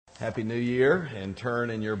Happy New Year, and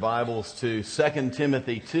turn in your Bibles to 2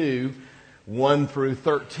 Timothy 2, 1 through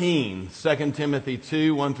 13. 2 Timothy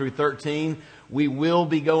 2, 1 through 13. We will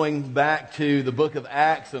be going back to the book of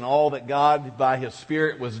Acts and all that God, by His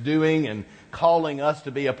Spirit, was doing and calling us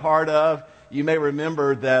to be a part of. You may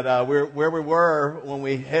remember that where we were when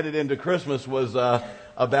we headed into Christmas was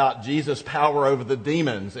about Jesus' power over the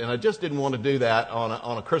demons. And I just didn't want to do that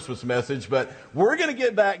on a Christmas message, but we're going to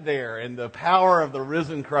get back there and the power of the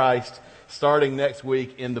risen Christ starting next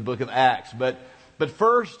week in the book of Acts. But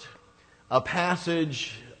first, a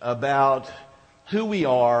passage about who we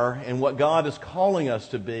are and what God is calling us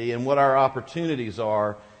to be and what our opportunities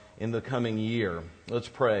are in the coming year. Let's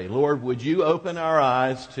pray. Lord, would you open our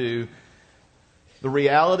eyes to the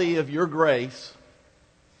reality of your grace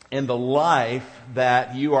and the life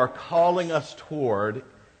that you are calling us toward,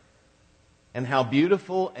 and how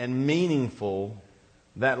beautiful and meaningful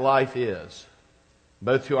that life is,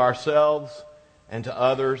 both to ourselves and to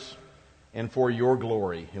others, and for your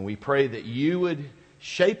glory. And we pray that you would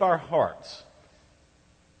shape our hearts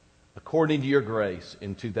according to your grace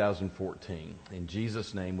in 2014. In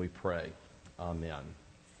Jesus' name we pray. Amen.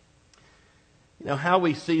 You know, how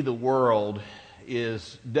we see the world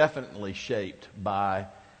is definitely shaped by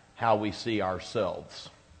how we see ourselves.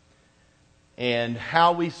 And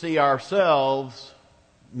how we see ourselves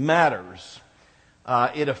matters.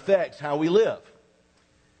 It affects how we live.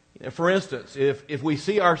 You know, for instance, if we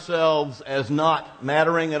see ourselves as not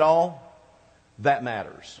mattering at all, that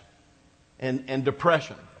matters. And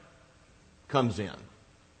depression comes in.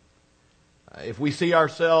 If we see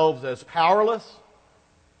ourselves as powerless,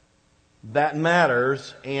 that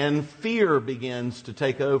matters, and fear begins to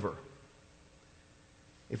take over.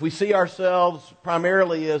 If we see ourselves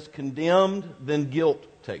primarily as condemned, then guilt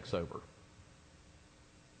takes over.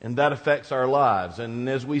 And that affects our lives. And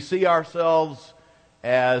as we see ourselves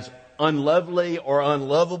as unlovely or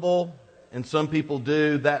unlovable, and some people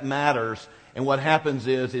do, that matters. And what happens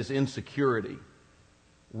is insecurity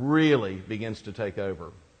really begins to take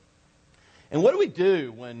over. And what do we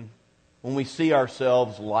do when we see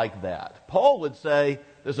ourselves like that? Paul would say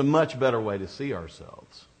there's a much better way to see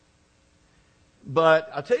ourselves. But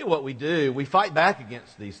I'll tell you what we do. We fight back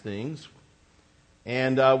against these things.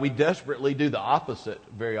 And we desperately do the opposite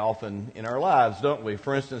very often in our lives, don't we?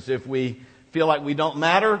 For instance, if we feel like we don't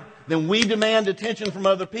matter, then we demand attention from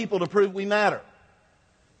other people to prove we matter.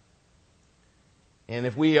 And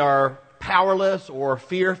if we are powerless or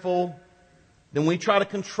fearful, then we try to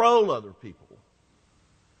control other people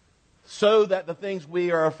so that the things we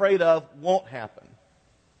are afraid of won't happen.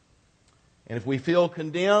 And if we feel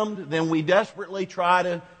condemned, then we desperately try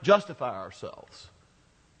to justify ourselves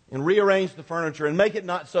and rearrange the furniture and make it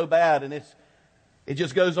not so bad. And it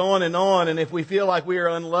just goes on. And if we feel like we are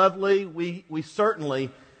unlovely, we certainly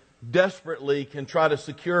desperately can try to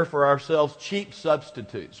secure for ourselves cheap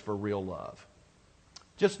substitutes for real love.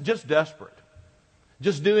 Just desperate.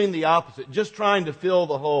 Just doing the opposite. Just trying to fill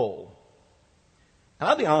the hole. And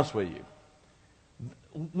I'll be honest with you.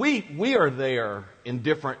 We are there in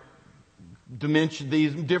different dimensions,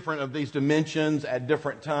 these dimensions at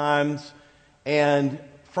different times. And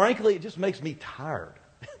frankly, it just makes me tired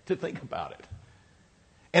to think about it.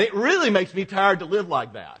 And it really makes me tired to live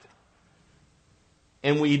like that.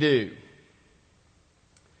 And we do.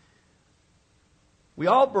 We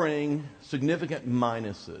all bring significant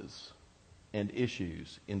minuses and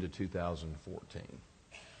issues into 2014.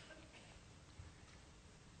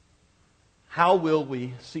 How will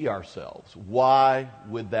we see ourselves? Why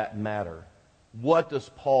would that matter? What does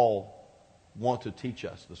Paul want to teach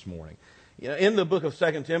us this morning? You know, in the book of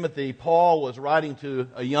 2 Timothy, Paul was writing to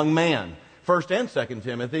a young man. 1 and 2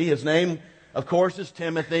 Timothy. His name, of course, is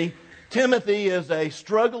Timothy. Timothy is a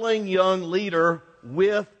struggling young leader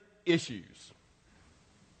with issues.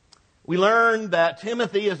 We learn that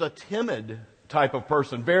Timothy is a timid type of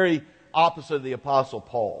person, very opposite of the Apostle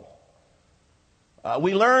Paul.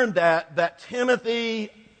 We learn that Timothy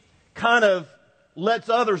kind of lets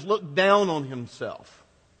others look down on himself,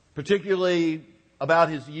 particularly about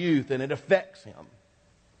his youth, and it affects him.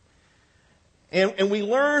 And we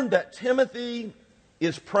learn that Timothy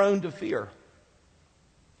is prone to fear.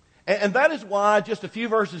 And that is why just a few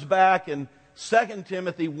verses back in 2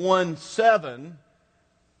 Timothy 1:7,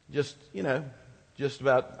 just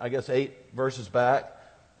about, 8 verses back,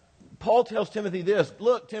 Paul tells Timothy this: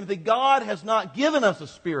 look, Timothy, God has not given us a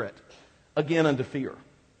spirit again unto fear.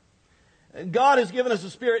 God has given us a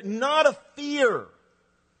spirit not of fear,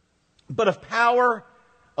 but of power,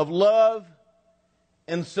 of love,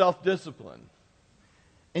 and self-discipline.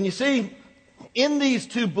 And you see, in these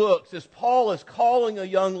two books, as Paul is calling a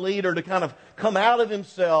young leader to kind of come out of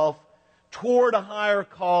himself toward a higher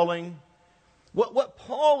calling, what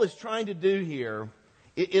Paul is trying to do here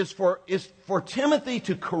is for Timothy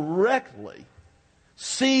to correctly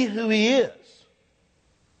see who he is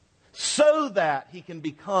so that he can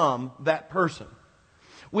become that person.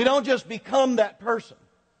 We don't just become that person.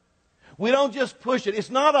 We don't just push it. It's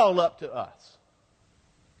not all up to us.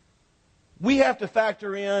 We have to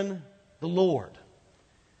factor in the Lord.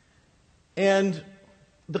 And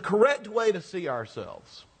the correct way to see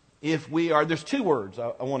ourselves, there's two words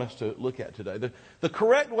I want us to look at today. The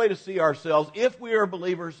correct way to see ourselves, if we are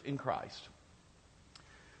believers in Christ,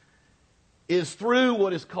 is through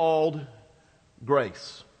what is called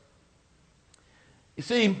grace. You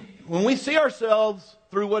see, when we see ourselves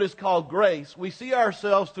through what is called grace, we see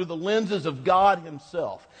ourselves through the lenses of God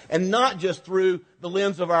Himself, and not just through the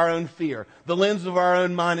lens of our own fear, the lens of our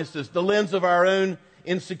own minuses, the lens of our own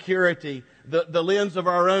insecurity, the lens of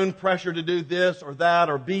our own pressure to do this or that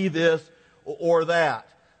or be this or that.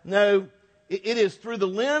 No, it is through the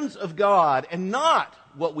lens of God and not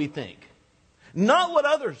what we think, not what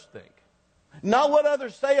others think, not what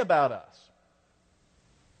others say about us.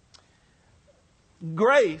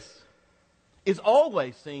 Grace is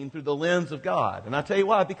always seen through the lens of God. And I tell you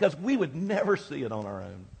why, because we would never see it on our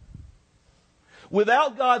own.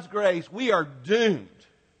 Without God's grace, we are doomed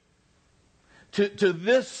to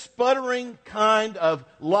this sputtering kind of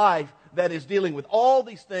life that is dealing with all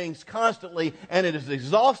these things constantly, and it is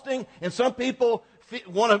exhausting. And some people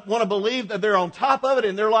want to believe that they're on top of it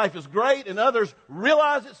and their life is great, and others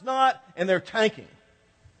realize it's not, and they're tanking.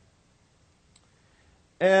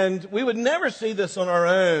 And we would never see this on our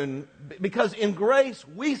own, because in grace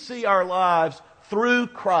we see our lives through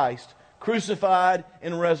Christ, crucified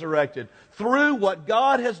and resurrected. Through what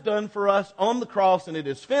God has done for us on the cross, and it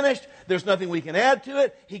is finished. There's nothing we can add to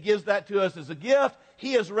it. He gives that to us as a gift.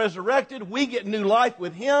 He is resurrected. We get new life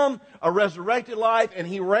with Him, a resurrected life, and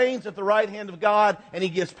He reigns at the right hand of God, and He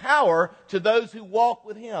gives power to those who walk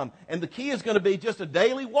with Him. And the key is going to be just a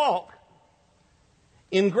daily walk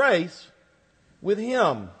in grace with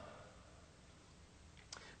Him.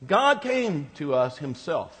 God came to us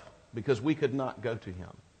Himself because we could not go to Him.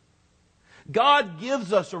 God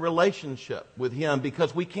gives us a relationship with Him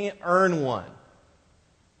because we can't earn one.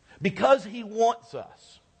 Because He wants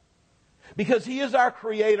us. Because He is our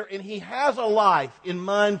Creator and He has a life in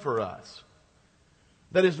mind for us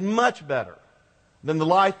that is much better than the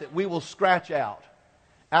life that we will scratch out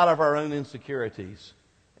of our own insecurities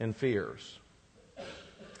and fears.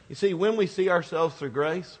 You see, when we see ourselves through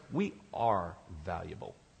grace, we are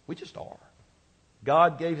valuable. We just are.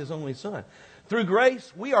 God gave His only Son. Through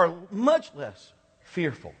grace, we are much less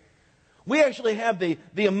fearful. We actually have the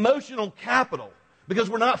emotional capital, because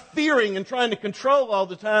we're not fearing and trying to control all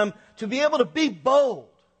the time, to be able to be bold,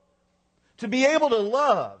 to be able to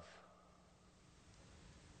love.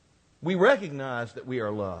 We recognize that we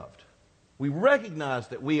are loved. We recognize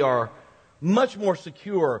that we are much more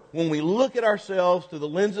secure when we look at ourselves through the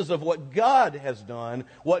lenses of what God has done,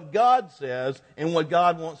 what God says, and what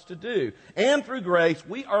God wants to do. And through grace,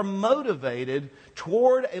 we are motivated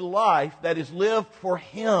toward a life that is lived for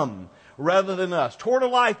Him rather than us. Toward a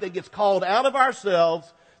life that gets called out of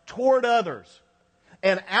ourselves toward others.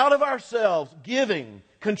 And out of ourselves, giving,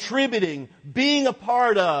 contributing, being a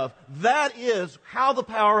part of. That is how the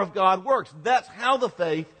power of God works. That's how the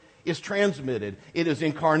faith is transmitted. It is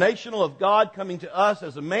incarnational of God coming to us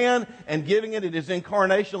as a man and giving it. It is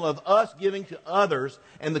incarnational of us giving to others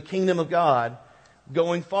and the kingdom of God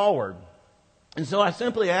going forward. And so I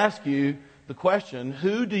simply ask you the question,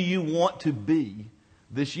 who do you want to be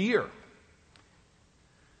this year?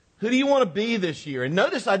 Who do you want to be this year? And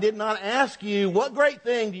notice I did not ask you, what great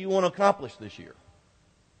thing do you want to accomplish this year?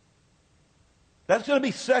 That's going to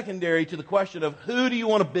be secondary to the question of who do you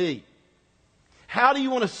want to be? How do you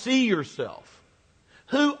want to see yourself?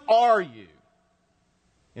 Who are you?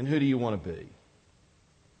 And who do you want to be?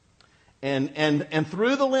 And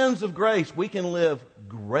through the lens of grace, we can live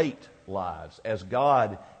great lives as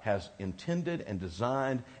God has intended and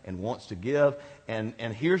designed and wants to give. And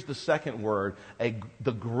here's the second word,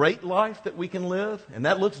 the great life that we can live, and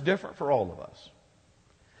that looks different for all of us.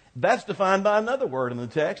 That's defined by another word in the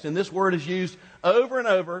text, and this word is used over and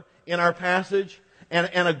over in our passage.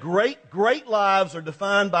 And a great lives are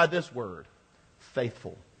defined by this word,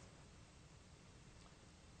 faithful.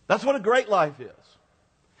 That's what a great life is.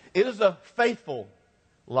 It is a faithful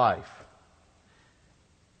life.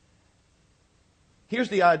 Here's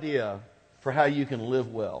the idea for how you can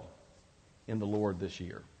live well in the Lord this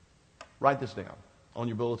year. Write this down on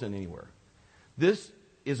your bulletin anywhere. This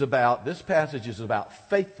this passage is about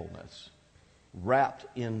faithfulness wrapped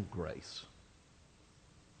in grace.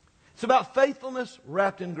 It's about faithfulness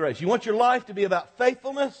wrapped in grace. You want your life to be about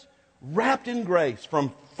faithfulness wrapped in grace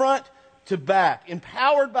from front to back,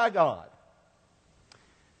 empowered by God.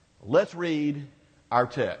 Let's read our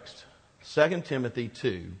text, 2 Timothy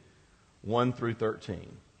 2, 1 through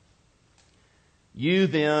 13. You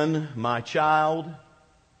then, my child,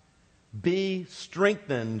 be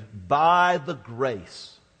strengthened by the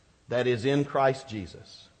grace that is in Christ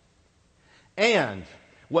Jesus. And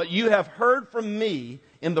what you have heard from me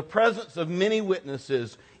in the presence of many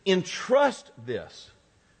witnesses, entrust this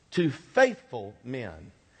to faithful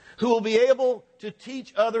men who will be able to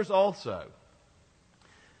teach others also.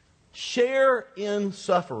 Share in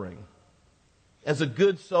suffering as a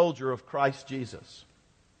good soldier of Christ Jesus.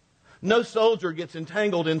 No soldier gets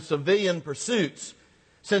entangled in civilian pursuits,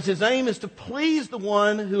 since his aim is to please the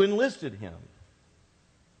one who enlisted him.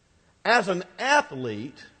 As an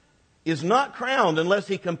athlete is not crowned unless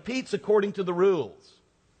he competes according to the rules.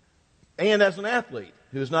 And as an athlete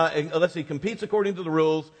who is not, unless he competes according to the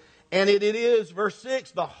rules. And it is, verse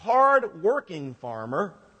 6, the hard-working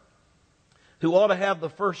farmer who ought to have the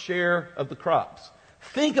first share of the crops.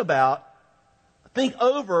 Think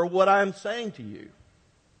over what I'm saying to you.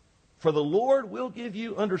 For the Lord will give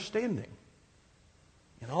you understanding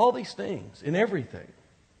in all these things, in everything.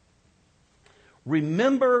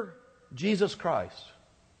 Remember Jesus Christ.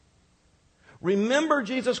 Remember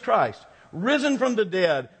Jesus Christ, risen from the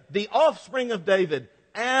dead, the offspring of David,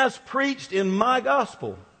 as preached in my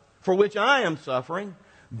gospel, for which I am suffering,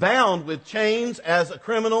 bound with chains as a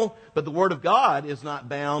criminal, but the word of God is not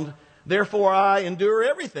bound. Therefore I endure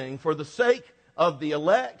everything for the sake of the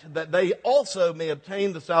elect, that they also may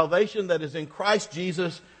obtain the salvation that is in Christ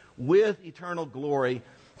Jesus with eternal glory.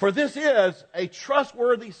 For this is a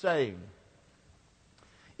trustworthy saying.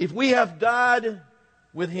 If we have died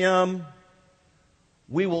with him,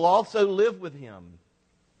 we will also live with him.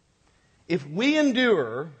 If we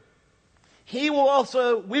endure, we will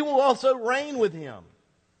also reign with him.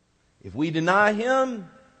 If we deny him,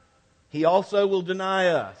 he also will deny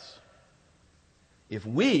us. If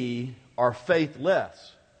we are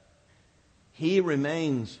faithless, he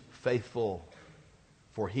remains faithful,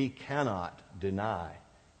 for he cannot deny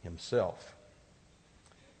himself.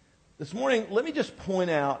 This morning, let me just point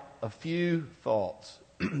out a few thoughts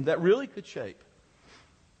that really could shape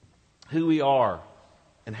who we are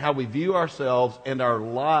and how we view ourselves and our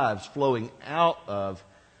lives flowing out of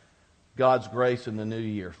God's grace in the new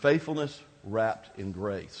year. Faithfulness wrapped in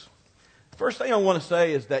grace. First thing I want to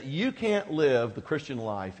say is that you can't live the Christian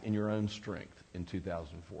life in your own strength in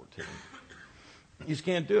 2014. You just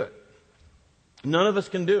can't do it. None of us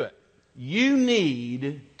can do it. You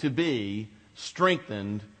need to be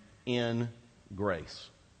strengthened in grace.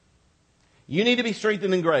 You need to be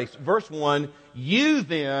strengthened in grace. Verse 1,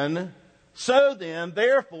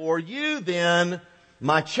 therefore, you then,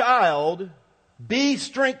 my child, be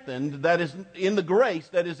strengthened, that is in the grace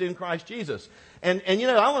that is in Christ Jesus. And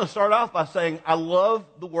I want to start off by saying I love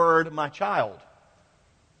the word my child.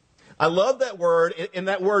 I love that word, and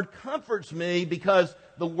that word comforts me because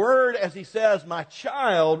the word, as he says, my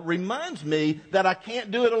child, reminds me that I can't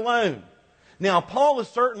do it alone. Now, Paul is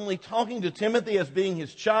certainly talking to Timothy as being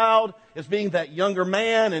his child, as being that younger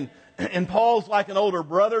man, and Paul's like an older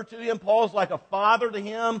brother to him. Paul's like a father to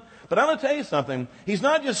him. But I'm going to tell you something. He's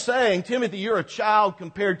not just saying, Timothy, you're a child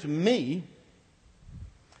compared to me.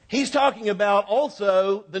 He's talking about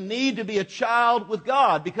also the need to be a child with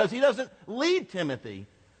God, because he doesn't lead Timothy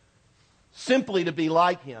simply to be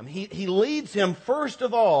like him. He leads him, first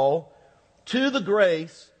of all, to the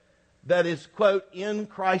grace that is, quote, in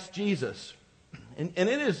Christ Jesus. And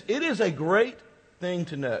it is a great thing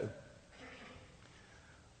to know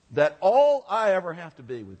that all I ever have to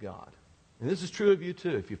be with God, and this is true of you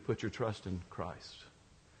too if you've put your trust in Christ,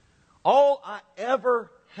 all I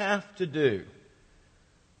ever have to do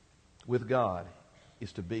with God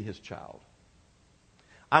is to be his child.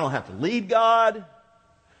 I don't have to lead God.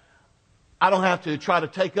 I don't have to try to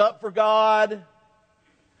take up for God.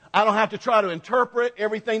 I don't have to try to interpret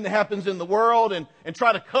everything that happens in the world and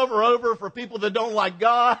try to cover over for people that don't like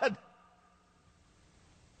God.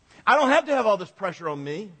 I don't have to have all this pressure on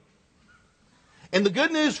me. And the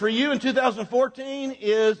good news for you in 2014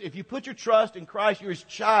 is if you put your trust in Christ, you're his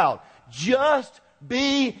child. Just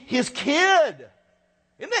be his kid.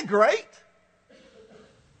 Isn't that great?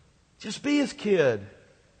 Just be his kid.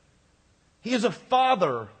 He is a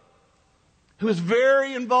father who is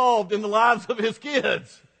very involved in the lives of his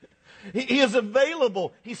kids. He is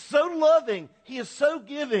available. He's so loving. He is so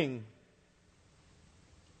giving.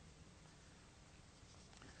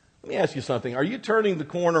 Let me ask you something. Are you turning the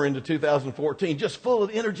corner into 2014 just full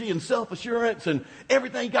of energy and self-assurance and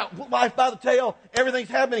everything got life by the tail? Everything's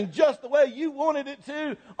happening just the way you wanted it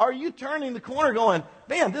to? Are you turning the corner going,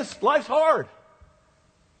 man, this life's hard?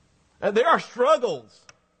 There are struggles.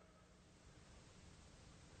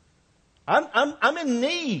 I'm in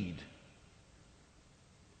need.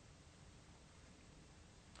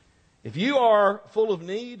 If you are full of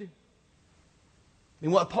need,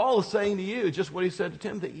 and what Paul is saying to you is just what he said to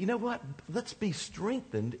Timothy. You know what? Let's be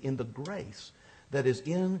strengthened in the grace that is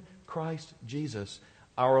in Christ Jesus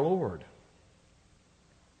our Lord.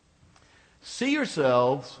 See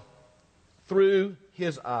yourselves through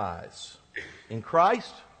His eyes. In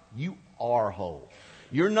Christ, you are whole.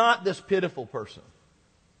 You're not this pitiful person.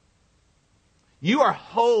 You are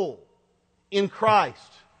whole in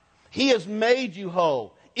Christ. He has made you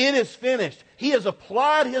whole. It is finished. He has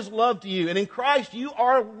applied His love to you. And in Christ, you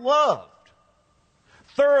are loved.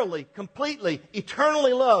 Thoroughly, completely,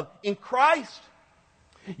 eternally loved. In Christ,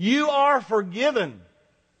 you are forgiven.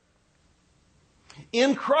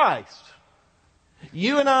 In Christ,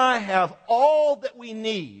 you and I have all that we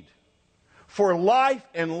need for life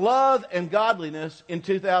and love and godliness in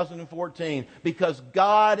 2014 because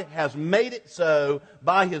God has made it so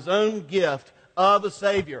by His own gift of a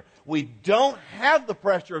Savior. We don't have the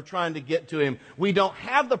pressure of trying to get to Him. We don't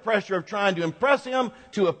have the pressure of trying to impress Him,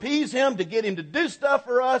 to appease Him, to get Him to do stuff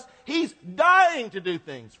for us. He's dying to do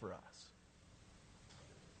things for us.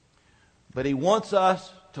 But He wants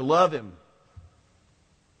us to love Him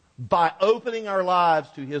by opening our lives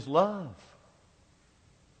to His love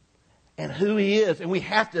and who He is. And we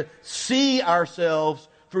have to see ourselves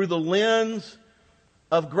through the lens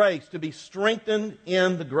of grace, to be strengthened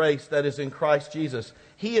in the grace that is in Christ Jesus.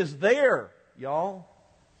 He is there, y'all.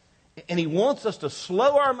 And He wants us to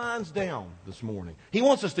slow our minds down this morning. He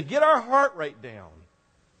wants us to get our heart rate down.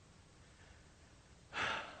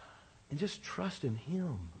 And just trust in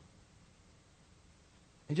Him.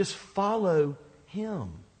 And just follow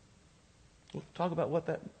Him. We'll talk about what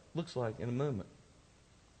that looks like in a moment.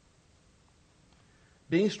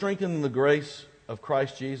 Being strengthened in the grace of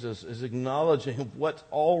Christ Jesus is acknowledging what's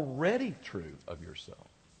already true of yourself.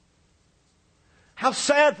 How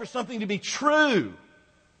sad for something to be true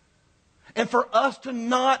and for us to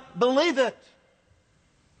not believe it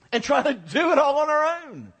and try to do it all on our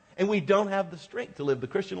own. And we don't have the strength to live the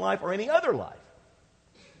Christian life or any other life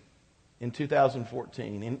in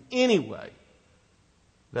 2014 in any way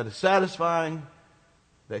that is satisfying,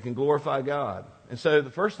 that can glorify God. And so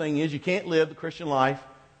the first thing is you can't live the Christian life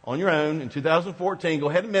on your own in 2014. Go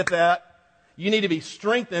ahead and admit that. You need to be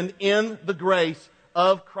strengthened in the grace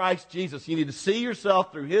of Christ Jesus. You need to see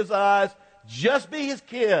yourself through His eyes. Just be His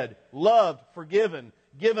kid, loved, forgiven,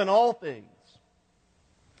 given all things.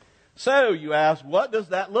 So, you ask, what does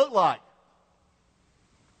that look like?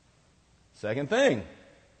 Second thing,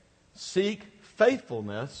 seek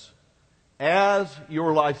faithfulness as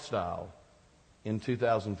your lifestyle in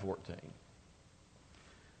 2014.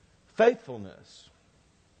 Faithfulness.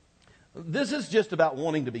 This is just about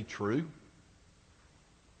wanting to be true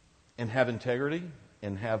and have integrity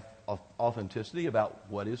and have authenticity about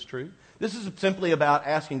what is true. This is simply about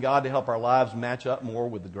asking God to help our lives match up more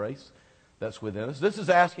with the grace that's within us. This is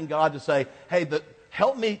asking God to say, hey,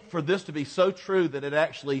 help me for this to be so true that it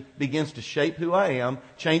actually begins to shape who I am,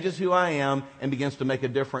 changes who I am, and begins to make a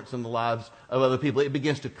difference in the lives of other people. It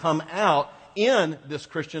begins to come out in this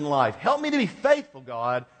Christian life. Help me to be faithful,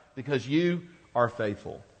 God, because you are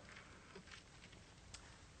faithful.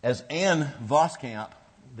 As Anne Voskamp,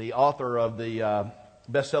 the author of the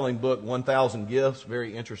best-selling book 1,000 Gifts,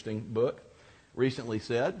 very interesting book, recently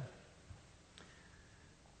said,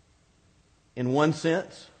 in one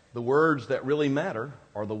sense, the words that really matter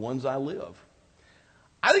are the ones I live.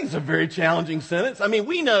 I think it's a very challenging sentence. I mean,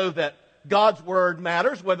 we know that God's Word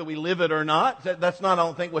matters, whether we live it or not. That's not, I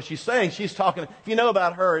don't think, what she's saying. She's talking, if you know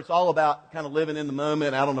about her, it's all about kind of living in the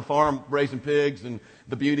moment, out on the farm, raising pigs, and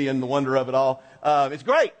the beauty and the wonder of it all. It's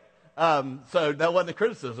great. So that wasn't a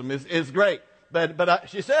criticism. It's great. But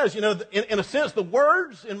she says, you know, in a sense, the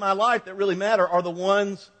words in my life that really matter are the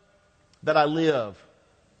ones that I live.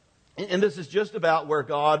 And this is just about where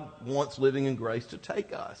God wants living in grace to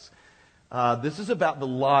take us. This is about the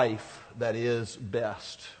life that is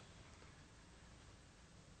best.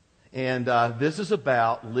 And this is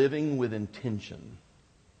about living with intention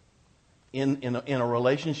in a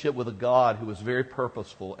relationship with a God who is very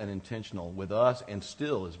purposeful and intentional with us and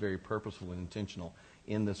still is very purposeful and intentional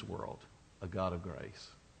in this world, a God of grace.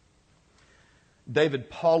 David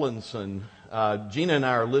Paulinson, Gina and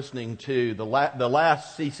I are listening to the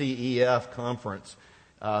last CCEF conference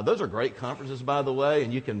Those are great conferences, by the way,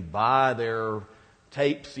 and you can buy their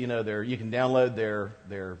tapes. You can download their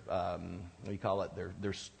what do you call it?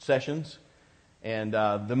 Their sessions. And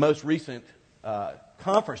the most recent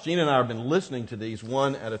conference, Gina and I have been listening to these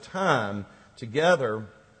one at a time together.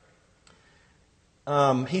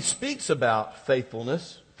 He speaks about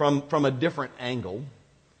faithfulness from a different angle.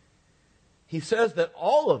 He says that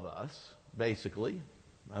all of us, basically,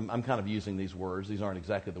 I'm kind of using these words. These aren't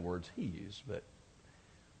exactly the words he used, but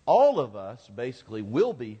all of us, basically,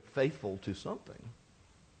 will be faithful to something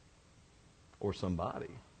or somebody.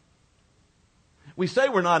 We say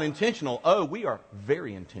we're not intentional. Oh, we are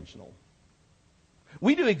very intentional.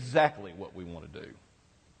 We do exactly what we want to do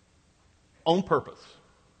on purpose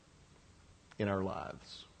in our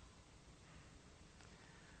lives.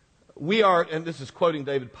 We are, and this is quoting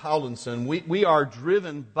David Paulinson, we are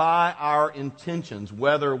driven by our intentions,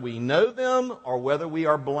 whether we know them or whether we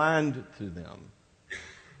are blind to them.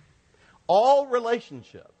 All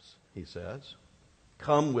relationships, he says,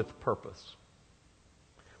 come with purpose.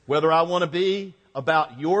 Whether I want to be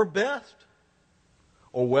about your best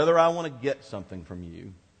or whether I want to get something from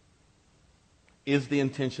you is the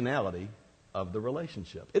intentionality of the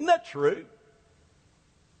relationship. Isn't that true?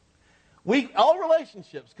 All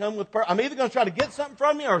relationships come with purpose. I'm either going to try to get something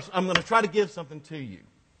from you or I'm going to try to give something to you.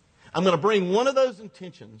 I'm going to bring one of those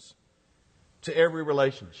intentions to every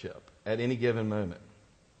relationship at any given moment.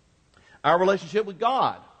 Our relationship with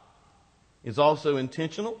God is also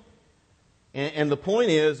intentional. And the point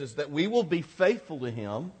is that we will be faithful to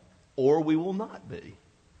Him or we will not be,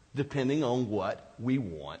 depending on what we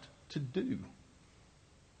want to do.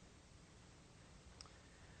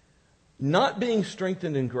 Not being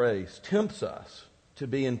strengthened in grace tempts us to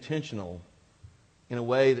be intentional in a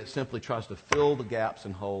way that simply tries to fill the gaps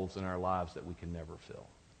and holes in our lives that we can never fill.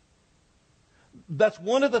 That's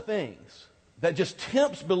one of the things that just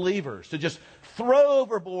tempts believers to just throw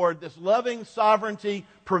overboard this loving sovereignty,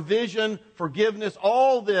 provision, forgiveness,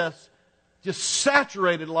 all this just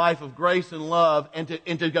saturated life of grace and love, and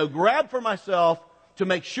to go grab for myself to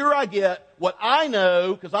make sure I get what I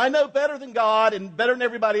know, because I know better than God and better than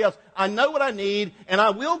everybody else. I know what I need, and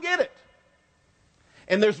I will get it.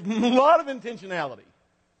 And there's a lot of intentionality.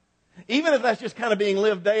 Even if that's just kind of being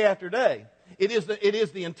lived day after day. It is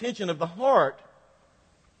the intention of the heart.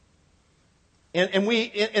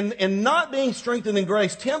 And not being strengthened in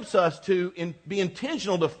grace tempts us to be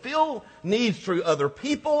intentional to fill needs through other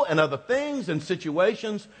people and other things and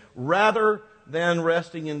situations rather than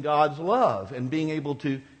resting in God's love and being able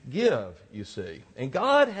to give, you see. And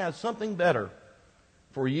God has something better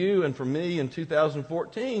for you and for me in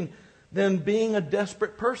 2014 than being a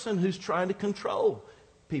desperate person who's trying to control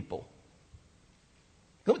people.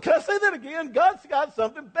 Can I say that again? God's got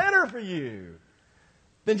something better for you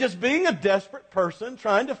than just being a desperate person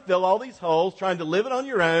trying to fill all these holes, trying to live it on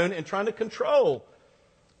your own, and trying to control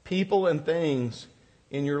people and things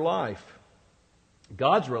in your life.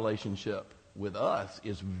 God's relationship with us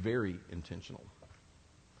is very intentional.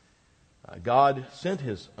 God sent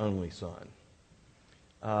His only Son.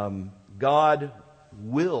 God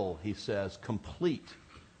will, he says, complete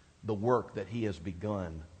the work that He has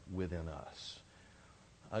begun within us.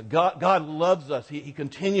 God loves us. He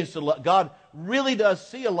continues to love. God really does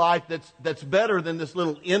see a life that's better than this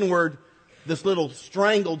little inward, this little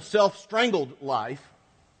strangled, self-strangled life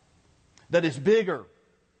that is bigger,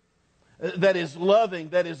 that is loving,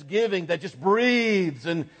 that is giving, that just breathes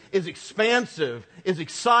and is expansive, is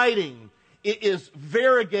exciting, it is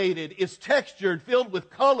variegated, is textured, filled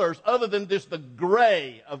with colors other than just the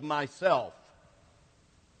gray of myself.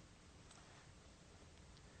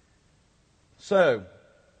 So,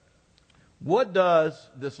 what does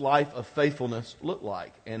this life of faithfulness look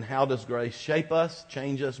like? And how does grace shape us,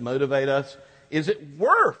 change us, motivate us? Is it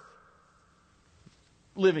worth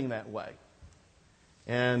living that way?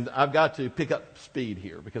 And I've got to pick up speed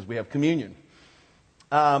here because we have communion.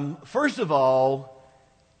 First of all,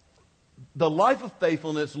 the life of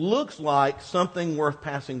faithfulness looks like something worth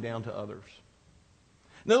passing down to others.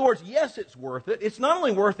 In other words, yes, it's worth it. It's not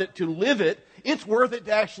only worth it to live it, it's worth it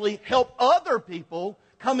to actually help other people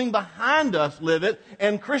coming behind us live it.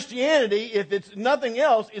 And Christianity, if it's nothing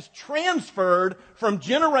else, is transferred from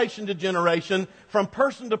generation to generation, from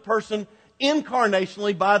person to person,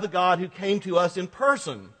 incarnationally by the God who came to us in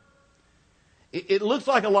person. It looks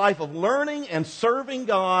like a life of learning and serving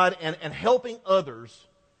God and helping others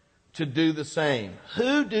to do the same.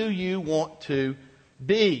 Who do you want to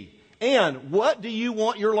be? And what do you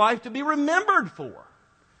want your life to be remembered for?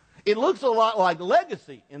 It looks a lot like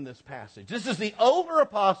legacy in this passage. This is the older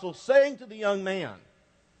apostle saying to the young man,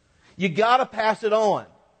 you got to pass it on.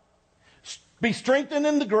 Be strengthened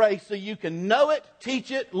in the grace so you can know it,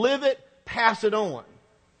 teach it, live it, pass it on.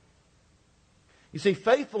 You see,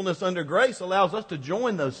 faithfulness under grace allows us to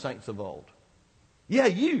join those saints of old. Yeah,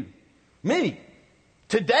 you, me,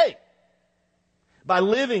 today, by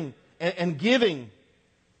living and giving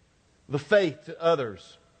the faith to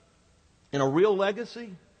others. And a real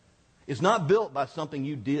legacy is not built by something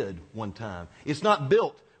you did one time. It's not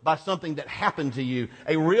built by something that happened to you.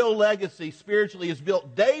 A real legacy spiritually is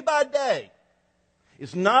built day by day.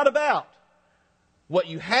 It's not about what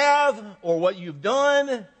you have or what you've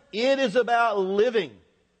done. It is about living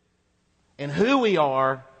and who we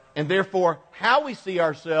are, and therefore how we see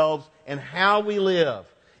ourselves and how we live.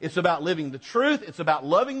 It's about living the truth. It's about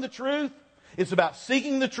loving the truth. It's about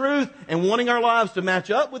seeking the truth and wanting our lives to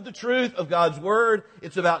match up with the truth of God's Word.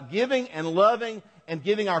 It's about giving and loving and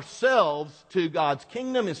giving ourselves to God's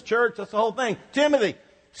kingdom, His church. That's the whole thing. Timothy,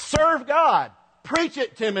 serve God. Preach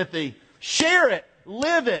it, Timothy. Share it.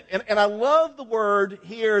 Live it. And I love the word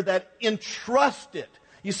here that entrust it.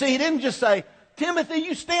 You see, he didn't just say, Timothy,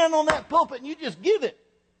 you stand on that pulpit and you just give it.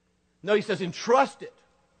 No, he says entrust it.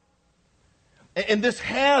 And this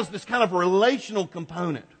has this kind of relational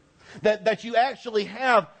component. That you actually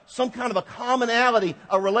have some kind of a commonality,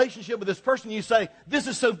 a relationship with this person. You say, this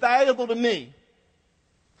is so valuable to me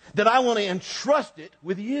that I want to entrust it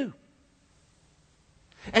with you.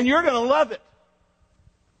 And you're going to love it.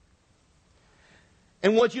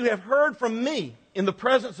 And what you have heard from me in the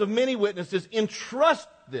presence of many witnesses, entrust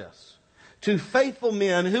this to faithful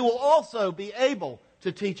men who will also be able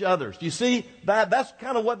to teach others. Do you see that? That's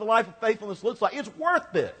kind of what the life of faithfulness looks like. It's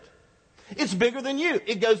worth it. It's bigger than you.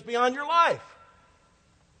 It goes beyond your life.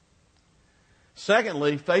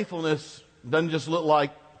 Secondly, faithfulness doesn't just look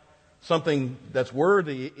like something that's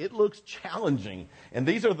worthy. It looks challenging. And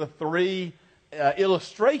these are the three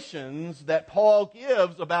illustrations that Paul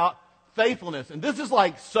gives about faithfulness. And this is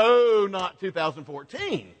like so not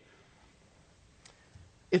 2014.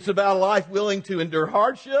 It's about a life willing to endure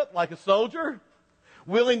hardship like a soldier,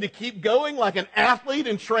 willing to keep going like an athlete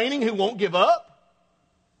in training who won't give up,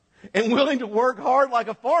 and willing to work hard like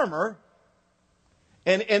a farmer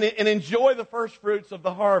and enjoy the first fruits of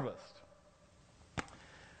the harvest.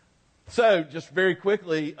 So, just very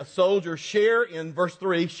quickly, a soldier verse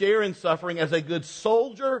 3, share in suffering as a good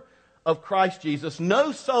soldier of Christ Jesus.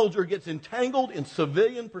 No soldier gets entangled in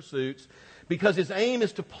civilian pursuits because his aim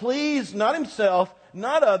is to please not himself,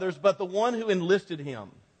 not others, but the one who enlisted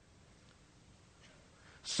him.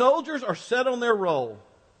 Soldiers are set on their role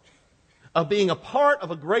of being a part of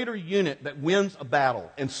a greater unit that wins a battle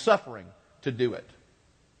and suffering to do it.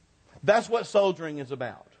 That's what soldiering is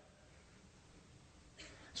about.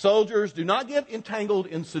 Soldiers do not get entangled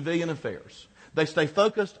in civilian affairs. They stay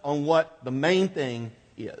focused on what the main thing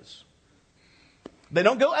is. They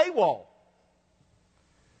don't go AWOL.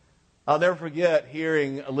 I'll never forget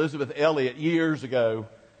hearing Elizabeth Elliot years ago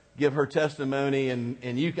give her testimony, and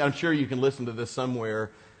I'm sure you can listen to this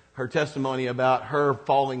somewhere, her testimony about her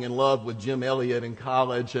falling in love with Jim Elliot in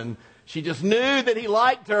college, and she just knew that he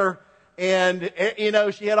liked her, and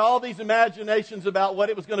she had all these imaginations about what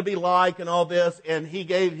it was going to be like and all this, and he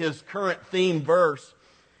gave his current theme verse,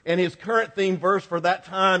 and his current theme verse for that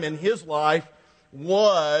time in his life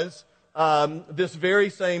was this very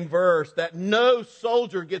same verse, that no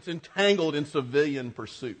soldier gets entangled in civilian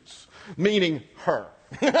pursuits, meaning her.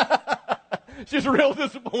 She's real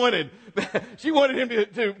disappointed. She wanted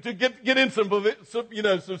him to get in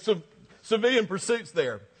some civilian pursuits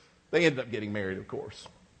there. They ended up getting married, of course.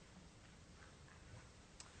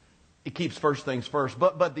 It keeps first things first.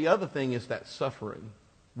 But the other thing is that suffering,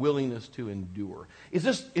 willingness to endure. Is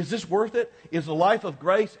this worth it? Is the life of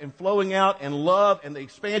grace and flowing out and love and the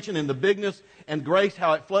expansion and the bigness and grace,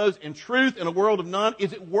 how it flows, and truth in a world of none,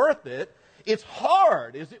 is it worth it? It's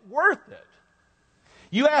hard. Is it worth it?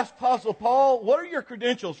 You ask Apostle Paul, what are your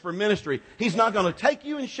credentials for ministry? He's not going to take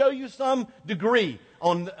you and show you some degree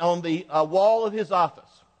on the wall of his office.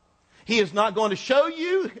 He is not going to show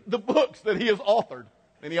you the books that he has authored.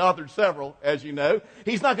 And he authored several, as you know.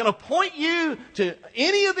 He's not going to point you to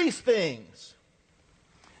any of these things.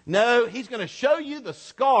 No, he's going to show you the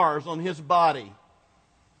scars on his body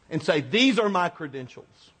and say, these are my credentials.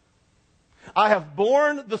 I have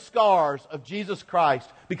borne the scars of Jesus Christ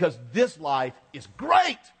because this life is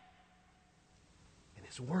great. And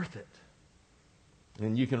it's worth it.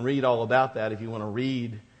 And you can read all about that if you want to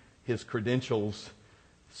read his credentials.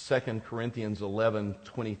 2 Corinthians 11,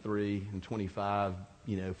 23 and 25.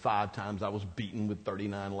 5 times I was beaten with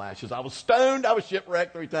 39 lashes. I was stoned. I was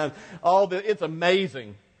shipwrecked 3 times. It's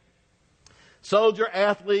amazing. Soldier,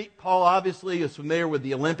 athlete. Paul obviously is familiar with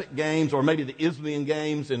the Olympic Games, or maybe the Isthmian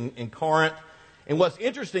Games in Corinth. And what's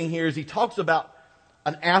interesting here is he talks about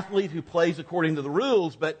an athlete who plays according to the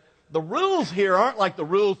rules, but the rules here aren't like the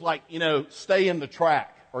rules like, stay in the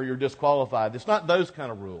track or you're disqualified. It's not those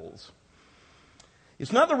kind of rules.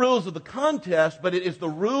 It's not the rules of the contest, but it is the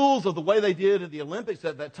rules of the way they did at the Olympics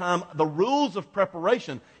at that time, the rules of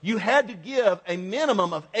preparation. You had to give a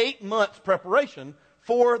minimum of 8 months preparation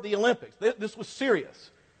for the Olympics. This was serious,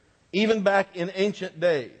 even back in ancient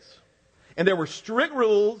days. And there were strict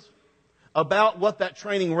rules about what that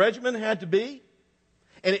training regimen had to be,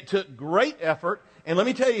 and it took great effort. And let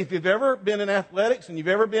me tell you, if you've ever been in athletics and you've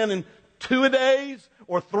ever been in 2-a-days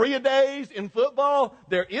or 3-a-days in football,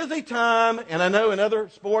 there is a time, and I know in other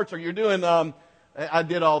sports, or you're doing, I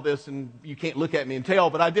did all this, and you can't look at me and tell,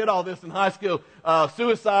 but I did all this in high school,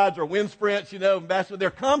 suicides or wind sprints, basketball.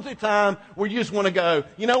 There comes a time where you just want to go,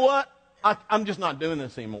 you know what? I'm just not doing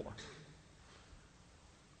this anymore.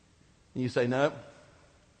 And you say, no,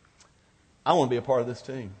 I want to be a part of this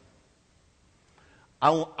team. I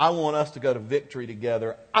want us to go to victory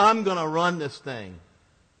together. I'm going to run this thing.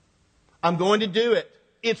 I'm going to do it.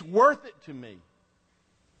 It's worth it to me.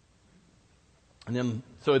 And then,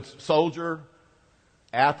 so it's soldier,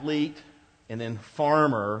 athlete, and then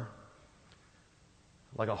farmer.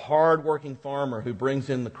 Like a hard-working farmer who brings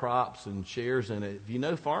in the crops and shares in it. If you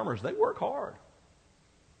know farmers, they work hard.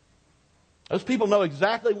 Those people know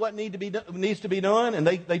exactly what needs to be done, and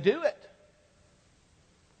they do it.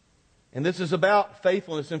 And this is about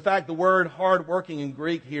faithfulness. In fact, the word hard-working in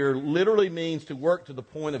Greek here literally means to work to the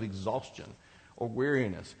point of exhaustion or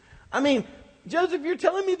weariness. I mean, Joseph, you're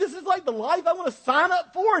telling me this is like the life I want to sign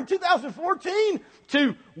up for in 2014?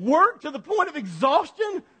 To work to the point of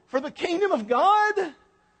exhaustion for the kingdom of God?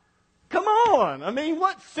 Come on. I mean,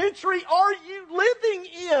 what century are you living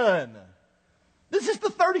in? This is the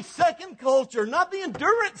 30-second culture, not the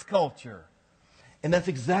endurance culture. And that's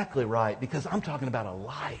exactly right, because I'm talking about a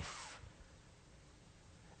life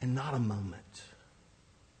and not a moment.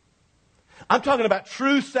 I'm talking about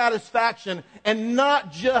true satisfaction and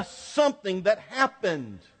not just something that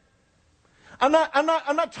happened. I'm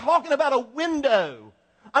not talking about a window.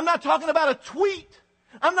 I'm not talking about a tweet.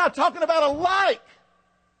 I'm not talking about a like.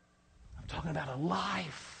 I'm talking about a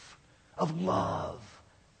life of love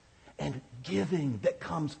and giving that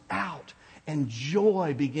comes out, and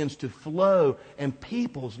joy begins to flow, and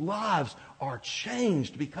people's lives are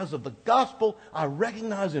changed because of the gospel I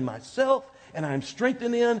recognize in myself and I'm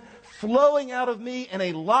strengthened in, flowing out of me in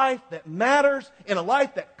a life that matters, in a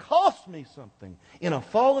life that costs me something, in a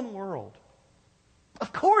fallen world.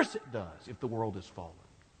 Of course it does if the world is fallen.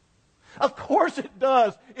 Of course it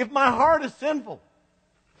does if my heart is sinful.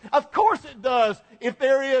 Of course it does if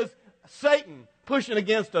there is Satan pushing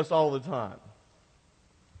against us all the time.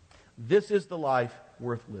 This is the life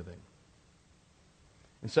worth living.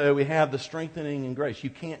 And so we have the strengthening in grace. You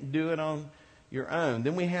can't do it on your own.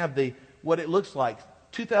 Then we have what it looks like.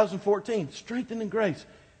 2014, strengthened in grace.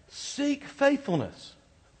 Seek faithfulness.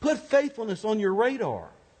 Put faithfulness on your radar.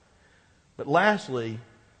 But lastly,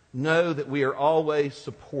 know that we are always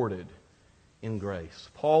supported in grace.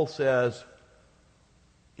 Paul says,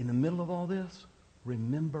 in the middle of all this,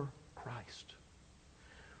 remember Christ.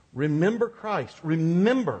 Remember Christ.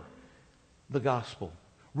 Remember the gospel.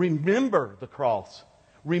 Remember the cross.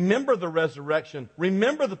 Remember the resurrection.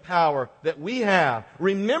 Remember the power that we have.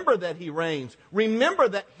 Remember that He reigns. Remember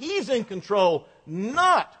that He's in control,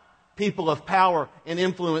 not people of power and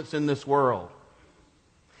influence in this world.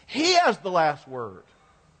 He has the last word.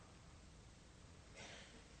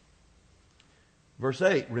 Verse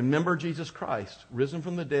 8, remember Jesus Christ, risen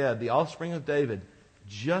from the dead, the offspring of David,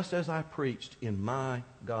 just as I preached in my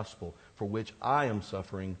gospel, for which I am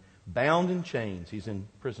suffering, bound in chains. He's in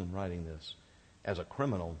prison writing this, as a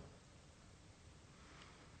criminal.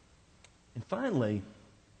 And finally,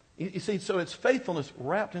 you see, so it's faithfulness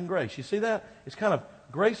wrapped in grace. You see that? It's kind of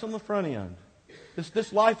grace on the front end.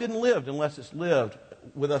 This life isn't lived unless it's lived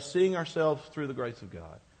with us seeing ourselves through the grace of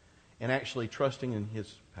God and actually trusting in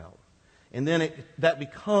His power. And then that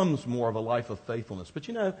becomes more of a life of faithfulness. But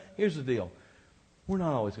here's the deal. We're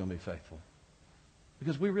not always going to be faithful.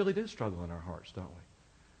 Because we really do struggle in our hearts, don't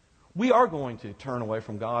we? We are going to turn away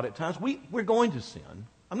from God at times. We're going to sin.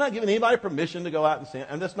 I'm not giving anybody permission to go out and sin.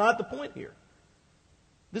 And that's not the point here.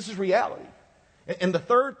 This is reality. And the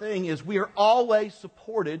third thing is we are always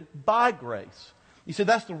supported by grace. You see,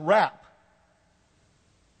 that's the wrap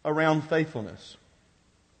around faithfulness.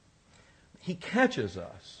 He catches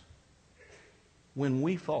us when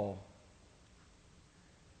we fall.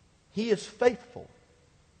 He is faithful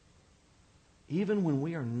even when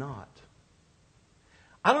we are not.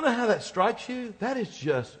 I don't know how that strikes you. That is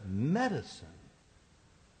just medicine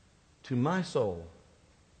to my soul.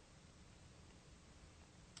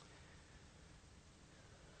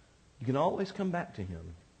 You can always come back to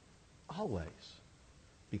Him. Always.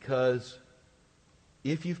 Because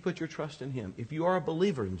if you've put your trust in Him, if you are a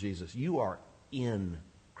believer in Jesus, you are in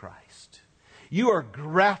Christ. You are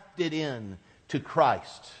grafted in to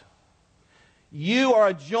Christ. You are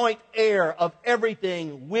a joint heir of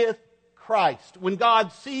everything with Christ. When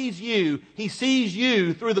God sees you, He sees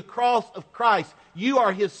you through the cross of Christ. You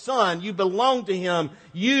are His son. You belong to Him.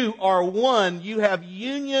 You are one. You have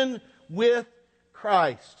union with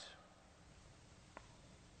Christ.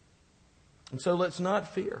 And so let's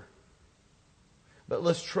not fear, but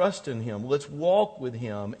let's trust in Him. Let's walk with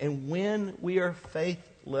Him. And when we are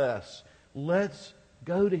faithless, let's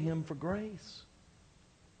go to Him for grace.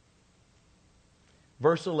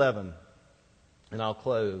 Verse 11, and I'll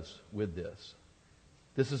close with this.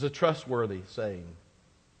 This is a trustworthy saying.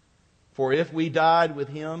 For if we died with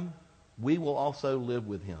Him, we will also live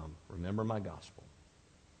with Him. Remember my gospel.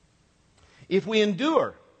 If we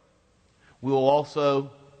endure, we will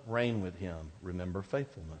also reign with Him. Remember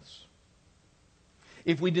faithfulness.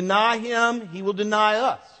 If we deny Him, He will deny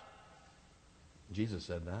us. Jesus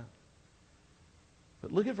said that.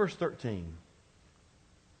 But look at verse 13.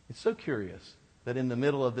 It's so curious that in the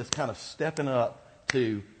middle of this kind of stepping up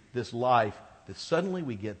to this life, that suddenly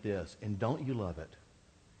we get this. And don't you love it?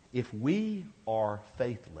 If we are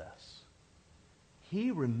faithless,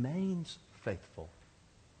 He remains faithful.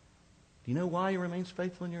 Do you know why He remains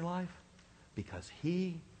faithful in your life? Because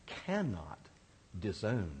He cannot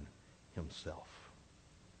disown Himself.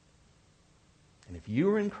 And if you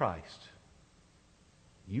are in Christ,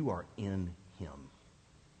 you are in Him.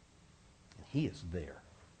 And He is there.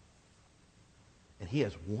 And He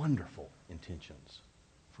has wonderful intentions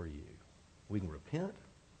for you. We can repent,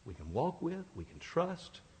 we can walk with, we can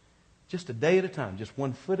trust, just a day at a time, just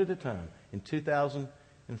 1 foot at a time in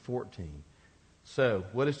 2014. So,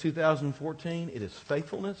 what is 2014? It is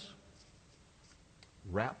faithfulness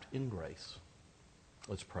wrapped in grace.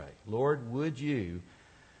 Let's pray. Lord, would you,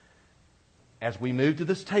 as we move to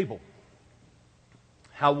this table,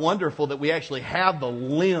 how wonderful that we actually have the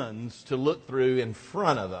lens to look through in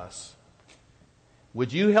front of us.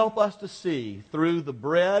 Would you help us to see through the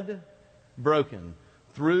bread broken,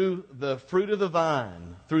 through the fruit of the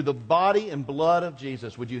vine, through the body and blood of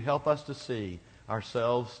Jesus, would you help us to see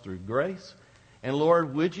ourselves through grace? And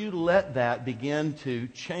Lord, would you let that begin to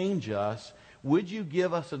change us? Would you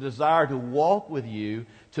give us a desire to walk with you,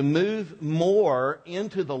 to move more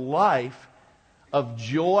into the life of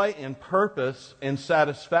joy and purpose and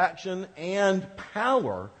satisfaction and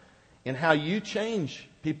power in how you change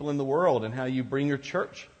people in the world and how you bring your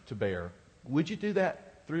church to bear? Would you do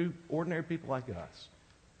that through ordinary people like us?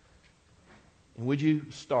 And would you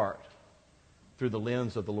start through the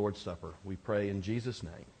lens of the Lord's Supper? We pray in Jesus'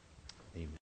 name. Amen.